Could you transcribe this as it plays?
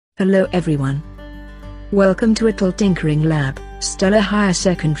Hello everyone. Welcome to ATL Tinkering Lab, Stella Higher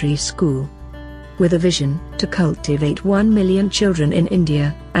Secondary School. With a vision to cultivate 1 million children in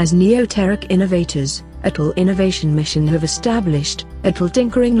India, as neoteric innovators, ATL Innovation Mission have established ATL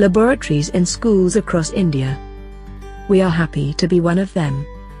Tinkering Laboratories in schools across India. We are happy to be one of them.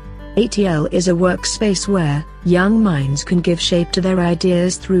 ATL is a workspace where young minds can give shape to their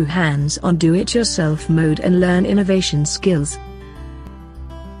ideas through hands-on do-it-yourself mode and learn innovation skills.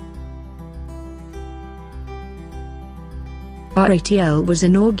 Our ATL was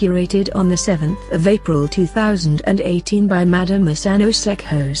inaugurated on the 7th of April 2018 by Madam Asano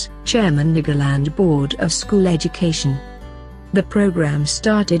Sekhose, Chairman Nagaland Board of School Education. The program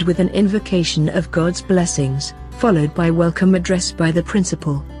started with an invocation of God's blessings, followed by welcome address by the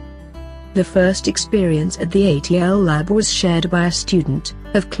principal. The first experience at the ATL Lab was shared by a student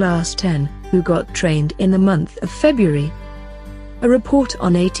of Class 10, who got trained in the month of February. A report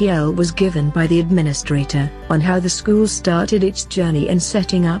on ATL was given by the administrator on how the school started its journey in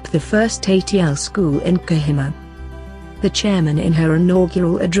setting up the first ATL school in Kohima. The chairman in her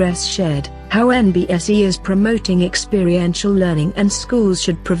inaugural address shared how NBSE is promoting experiential learning and schools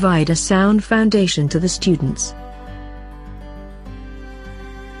should provide a sound foundation to the students.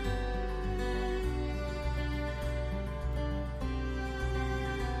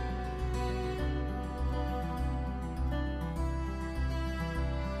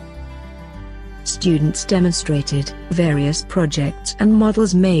 Students demonstrated various projects and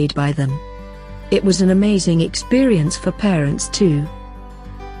models made by them. It was an amazing experience for parents too.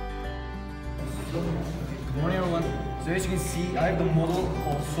 Good morning everyone. So as you can see, I have the model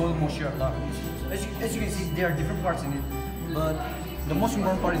of soil moisture lab. As you can see, there are different parts in it, but the most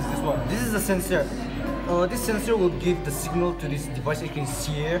important part is this one. This is the sensor. This sensor will give the signal to this device you can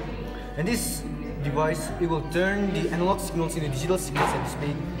see here, and this device, it will turn the analog signals into digital signals and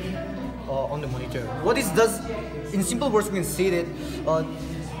display on the monitor. What this does, in simple words, we can say that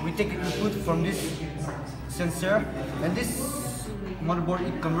we take input from this sensor, and this motherboard,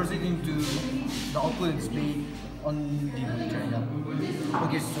 it converts it into the output and display on the monitor. Yeah.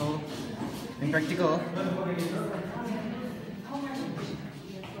 Okay, so in practical,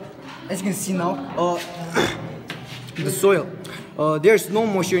 as you can see now, the soil, there's no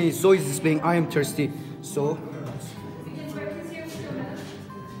moisture in it, so it's displaying I am thirsty. So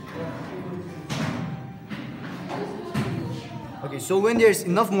okay, so when there's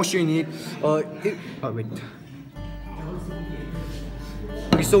enough moisture in it,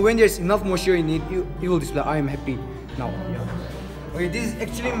 Okay, so when there's enough moisture in it, it will display I am happy now. Yeah. Okay, this is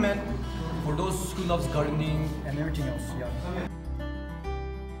actually meant for those who loves gardening and everything else. Yeah.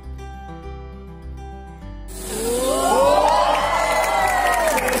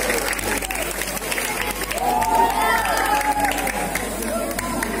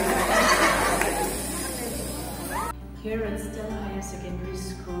 Here at Stella Higher Secondary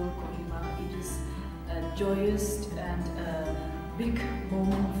School, Kohima, it is a joyous and a big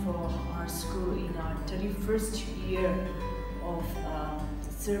moment for our school in our 31st year of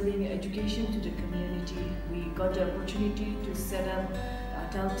serving education to the community. We got the opportunity to set up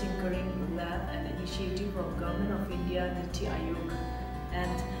ATL Tinkering Lab, an initiative of Government of India, Niti Aayog.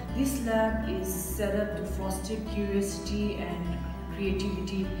 And this lab is set up to foster curiosity and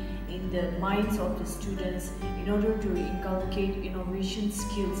creativity in the minds of the students in order to inculcate innovation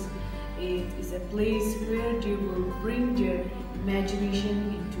skills. It is a place where they will bring their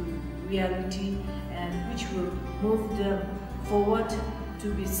imagination into reality and which will move them forward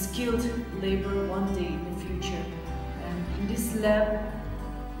to be skilled labor one day in the future. And in this lab,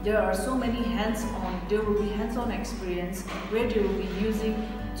 there are so many there will be hands-on experience where they will be using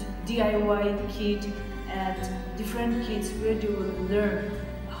DIY kit and different kits where they will learn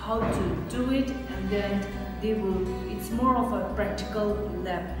how to do it, and then it's more of a practical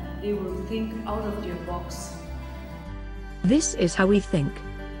lab. They will think out of their box. This is how we think.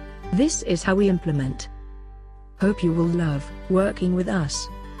 This is how we implement. Hope you will love working with us.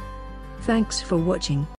 Thanks for watching.